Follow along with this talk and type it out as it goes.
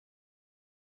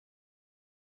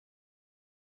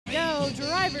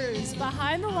drivers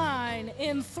behind the line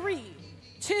in 3,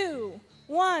 2,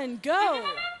 1, go.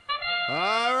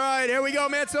 All right, here we go.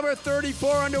 Match number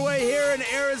 34 underway here in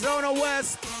Arizona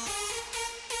West.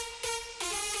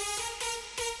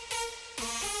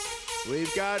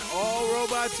 We've got all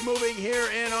robots moving here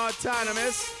in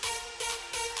autonomous.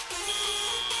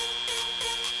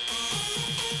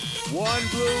 One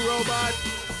blue robot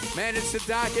managed to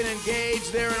dock and engage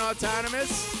there in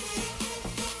autonomous.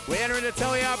 We enter into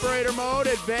teleoperator mode,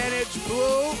 advantage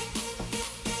blue.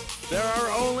 There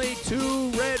are only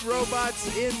 2 red robots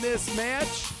in this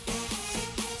match.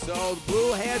 So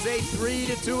blue has a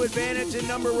 3-2 advantage in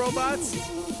number of robots.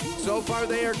 So far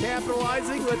they are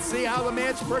capitalizing. Let's see how the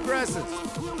match progresses.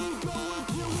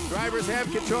 Drivers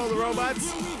have control of the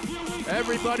robots.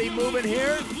 Everybody moving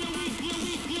here.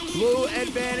 Blue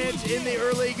advantage in the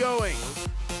early going.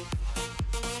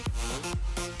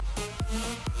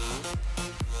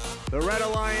 The Red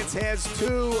Alliance has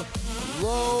 2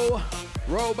 low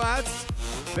robots,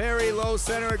 very low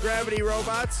center of gravity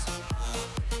robots.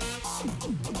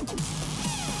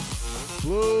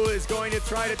 Blue is going to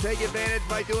try to take advantage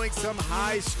by doing some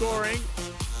high scoring.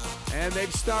 And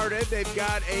they've started. They've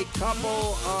got a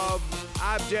couple of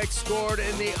objects scored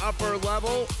in the upper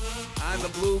level on the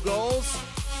blue goals.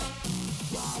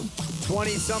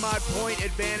 20 some odd point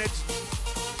advantage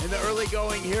in the early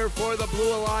going here for the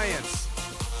Blue Alliance.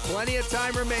 Plenty of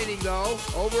time remaining though,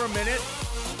 over a minute.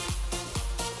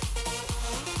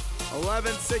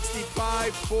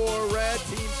 11:65 for red,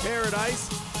 Team Paradise.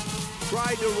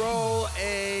 Tried to roll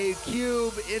a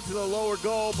cube into the lower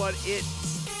goal, but it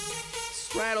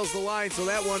straddles the line, so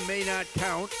that one may not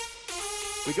count.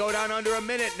 We go down under a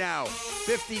minute now.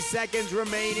 50 seconds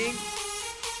remaining.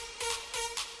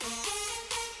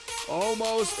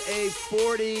 Almost a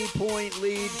 40-point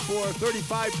lead for,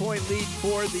 35-point lead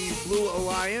for the Blue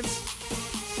Alliance.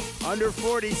 Under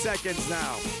 40 seconds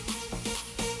now.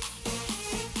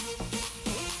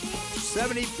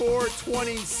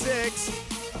 74-26.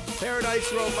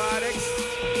 Paradise Robotics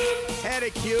had a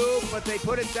cube, but they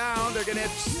put it down. They're gonna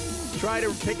try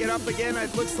to pick it up again,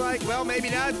 it looks like. Well, maybe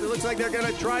not. It looks like they're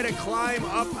gonna try to climb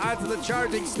up onto the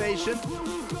charging station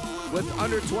with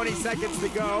under 20 seconds to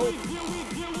go.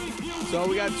 So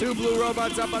we got 2 blue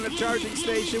robots up on the charging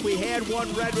station. We had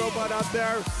 1 red robot up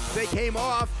there. They came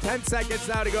off, 10 seconds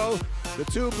now to go. The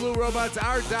 2 blue robots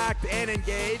are docked and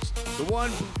engaged. The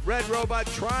 1 red robot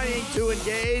trying to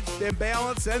engage, then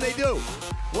balance, and they do.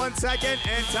 1 second,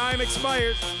 and time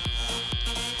expires.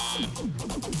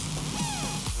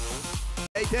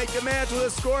 They take the match with a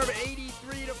score of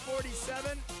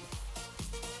 83-47.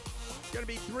 It's gonna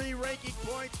be 3 ranking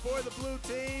points for the blue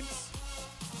teams,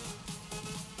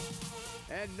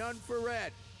 and none for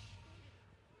red.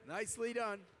 Nicely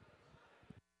done.